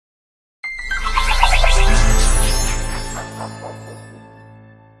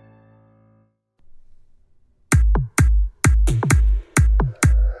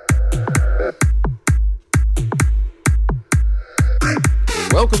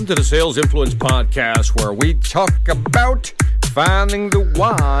Welcome to the Sales Influence Podcast, where we talk about finding the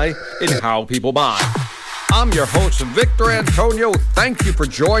why in how people buy. I'm your host, Victor Antonio. Thank you for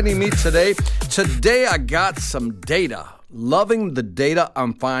joining me today. Today, I got some data. Loving the data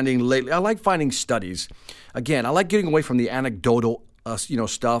I'm finding lately. I like finding studies. Again, I like getting away from the anecdotal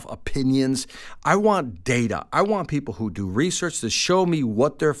stuff, opinions. I want data. I want people who do research to show me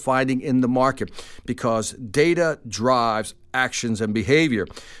what they're finding in the market, because data drives actions and behavior.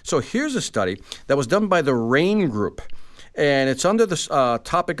 So here's a study that was done by the Rain Group, and it's under the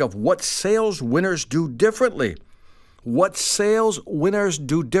topic of what sales winners do differently. What sales winners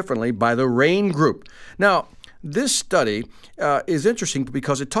do differently by the Rain Group. Now, this study is interesting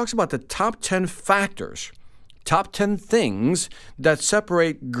because it talks about the top 10 factors, top 10 things that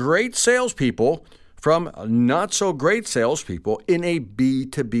separate great salespeople from not so great salespeople in a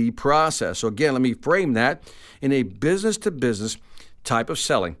B2B process. So again, let me frame that in a business-to-business type of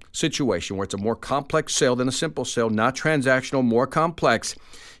selling situation where it's a more complex sale than a simple sale, not transactional, more complex.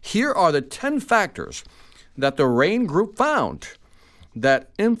 Here are the 10 factors that the Rain Group found that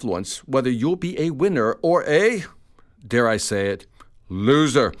influence whether you'll be a winner or a, dare I say it,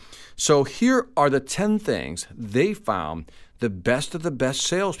 loser. So here are the 10 things they found the best of the best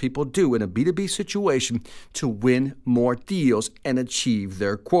salespeople do in a B2B situation to win more deals and achieve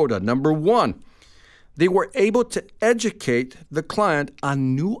their quota. Number one, they were able to educate the client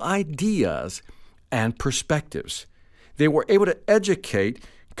on new ideas and perspectives. They were able to educate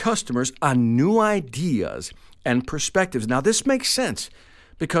customers on new ideas and perspectives. Now, this makes sense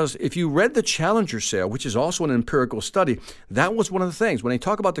because if you read the Challenger sale, which is also an empirical study, that was one of the things. When they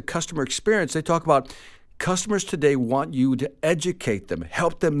talk about the customer experience, they talk about customers today want you to educate them,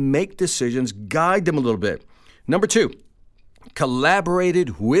 help them make decisions, guide them a little bit. Number two,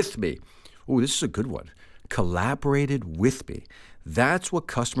 collaborated with me. Oh, this is a good one. Collaborated with me. That's what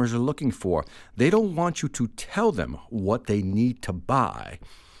customers are looking for. They don't want you to tell them what they need to buy.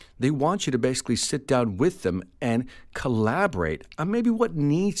 They want you to basically sit down with them and collaborate on maybe what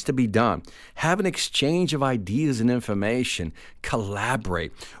needs to be done. Have an exchange of ideas and information.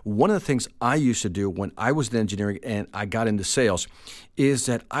 Collaborate. One of the things I used to do when I was in engineering and I got into sales is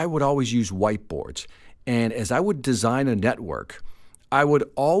that I would always use whiteboards. And as I would design a network, I would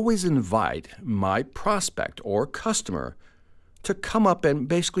always invite my prospect or customer to come up and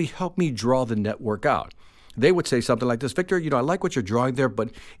basically help me draw the network out. They would say something like this: Victor, I like what you're drawing there,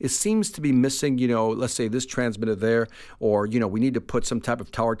 but it seems to be missing, let's say this transmitter there, or, we need to put some type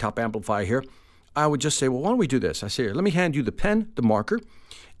of tower top amplifier here. I would just say, well, why don't we do this? I say, here, let me hand you the pen, the marker,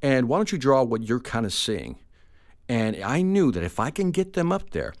 and why don't you draw what you're kind of seeing? And I knew that if I can get them up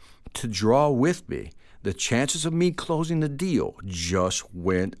there to draw with me, the chances of me closing the deal just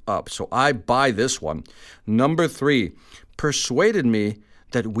went up. So I buy this one. Number three, persuaded me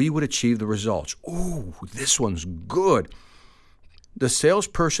that we would achieve the results. Ooh, this one's good. The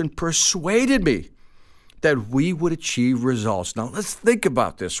salesperson persuaded me that we would achieve results. Now, let's think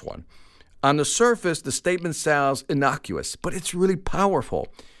about this one. On the surface, the statement sounds innocuous, but it's really powerful.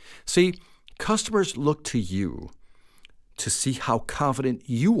 See, customers look to you to see how confident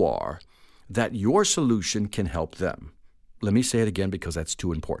you are that your solution can help them. Let me say it again because that's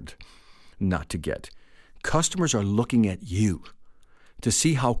too important not to get. Customers are looking at you to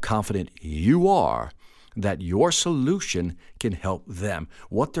see how confident you are that your solution can help them.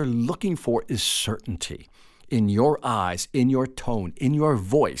 What they're looking for is certainty in your eyes, in your tone, in your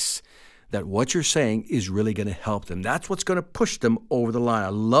voice, that what you're saying is really going to help them. That's what's going to push them over the line. I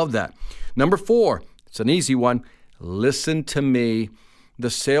love that. Number four, it's an easy one. Listen to me.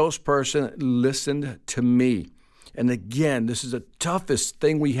 The salesperson listened to me. And again, this is the toughest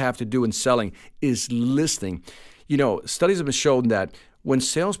thing we have to do in selling is listening. Studies have been shown that when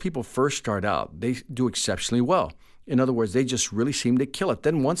salespeople first start out, they do exceptionally well. In other words, they just really seem to kill it.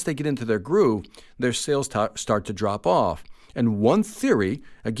 Then once they get into their groove, their sales start to drop off. And one theory,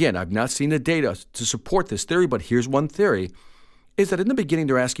 again, I've not seen the data to support this theory, but here's one theory, is that in the beginning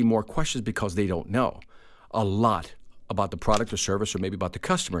they're asking more questions because they don't know a lot about the product or service or maybe about the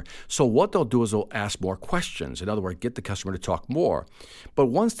customer. So what they'll do is they'll ask more questions. In other words, get the customer to talk more. But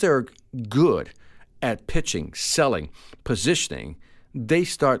once they're good at pitching, selling, positioning, they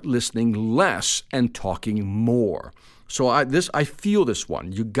start listening less and talking more. So I feel this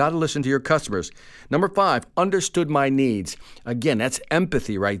one. You got to listen to your customers. Number 5, understood my needs. Again, that's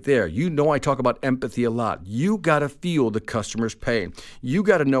empathy right there. You know I talk about empathy a lot. You got to feel the customer's pain. You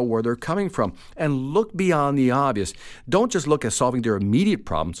got to know where they're coming from and look beyond the obvious. Don't just look at solving their immediate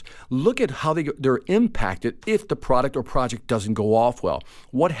problems. Look at how they're impacted if the product or project doesn't go off well.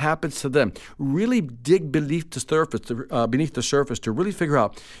 What happens to them? Really dig beneath the surface to really figure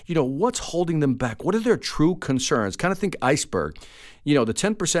out, what's holding them back. What are their true concerns? Kind of think iceberg. The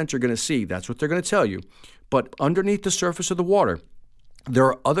 10% you're going to see, that's what they're going to tell you. But underneath the surface of the water, there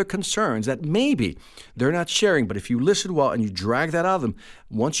are other concerns that maybe they're not sharing, but if you listen well and you drag that out of them,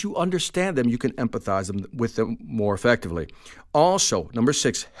 once you understand them, you can empathize with them more effectively. Also, number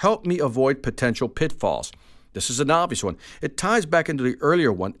 6, help me avoid potential pitfalls. This is an obvious one. It ties back into the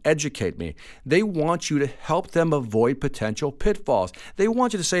earlier one, educate me. They want you to help them avoid potential pitfalls. They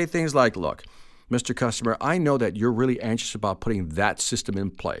want you to say things like, look, Mr. Customer, I know that you're really anxious about putting that system in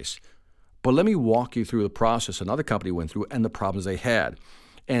place, but let me walk you through the process another company went through and the problems they had.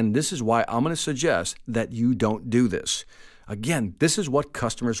 And this is why I'm going to suggest that you don't do this. Again, this is what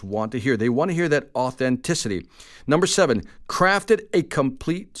customers want to hear. They want to hear that authenticity. Number 7, crafted a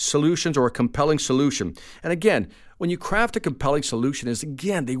complete solutions or a compelling solution. And again, when you craft a compelling solution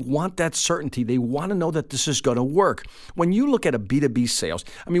they want that certainty. They want to know that this is going to work. When you look at a B2B sales,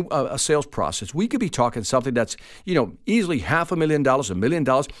 a sales process, we could be talking something that's, easily $500,000, $1 million,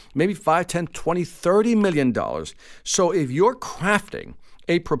 maybe $5, $10, $20, $30 million. So if you're crafting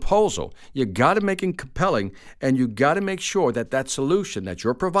a proposal, you got to make it compelling, and you got to make sure that that solution that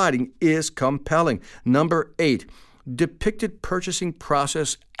you're providing is compelling. Number 8, depicted purchasing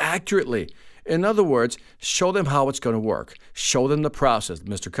process accurately. In other words, show them how it's going to work. Show them the process.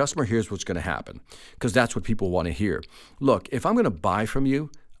 Mr. Customer, here's what's going to happen, because that's what people want to hear. Look, if I'm going to buy from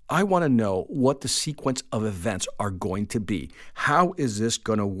you, I want to know what the sequence of events are going to be. How is this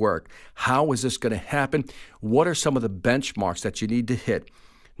going to work? How is this going to happen? What are some of the benchmarks that you need to hit?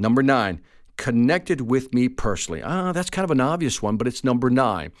 Number 9, connected with me personally. That's kind of an obvious one, but it's number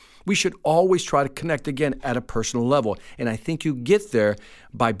 9. We should always try to connect again at a personal level. And I think you get there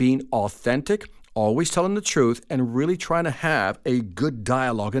by being authentic, always telling the truth, and really trying to have a good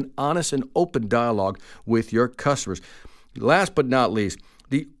dialogue, an honest and open dialogue with your customers. Last but not least,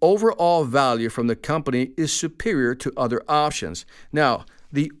 the overall value from the company is superior to other options. Now,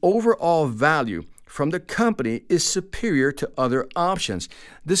 the overall value from the company is superior to other options.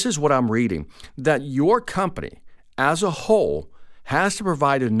 This is what I'm reading, that your company as a whole has to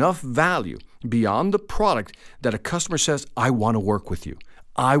provide enough value beyond the product that a customer says, I want to work with you.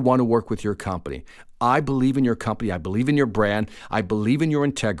 I want to work with your company. I believe in your company. I believe in your brand. I believe in your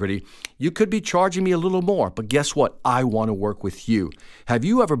integrity. You could be charging me a little more, but guess what? I want to work with you. Have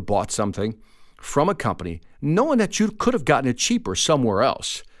you ever bought something from a company knowing that you could have gotten it cheaper somewhere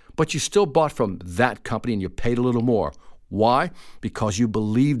else, but you still bought from that company and you paid a little more? Why? Because you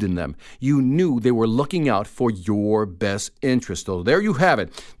believed in them. You knew they were looking out for your best interest. So there you have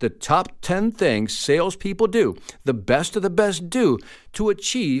it. The top 10 things salespeople do, the best of the best do to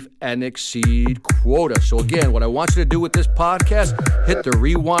achieve and exceed quota. So again, what I want you to do with this podcast, hit the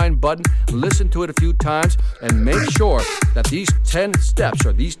rewind button, listen to it a few times, and make sure that these 10 steps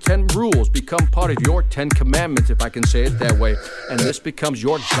or these 10 rules become part of your 10 commandments, if I can say it that way. And this becomes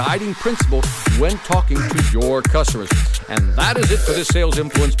your guiding principle when talking to your customers. And that is it for this Sales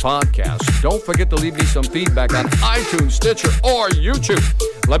Influence podcast. Don't forget to leave me some feedback on iTunes, Stitcher, or YouTube.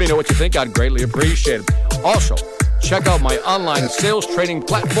 Let me know what you think. I'd greatly appreciate it. Also, check out my online sales training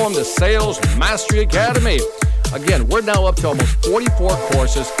platform, the Sales Mastery Academy. Again, we're now up to almost 44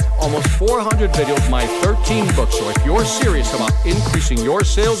 courses, almost 400 videos, my 13 books. So if you're serious about increasing your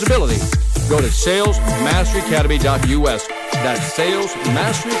sales ability, go to salesmasteryacademy.us. That's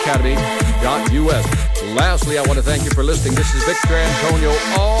salesmasteryacademy.us. Lastly, I want to thank you for listening. This is Victor Antonio,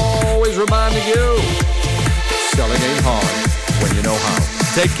 always reminding you, selling ain't hard when you know how.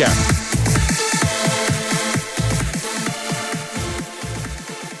 Take care.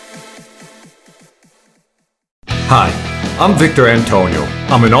 Hi, I'm Victor Antonio.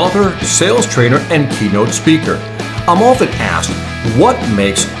 I'm an author, sales trainer, and keynote speaker. I'm often asked, what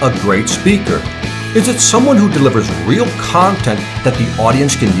makes a great speaker? Is it someone who delivers real content that the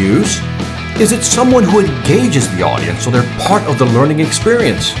audience can use? Is it someone who engages the audience so they're part of the learning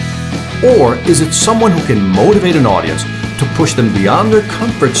experience? Or is it someone who can motivate an audience to push them beyond their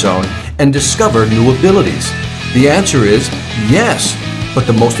comfort zone and discover new abilities? The answer is yes. But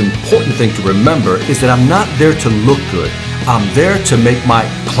the most important thing to remember is that I'm not there to look good. I'm there to make my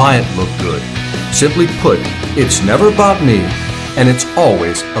client look good. Simply put, it's never about me, and it's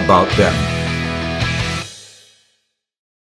always about them.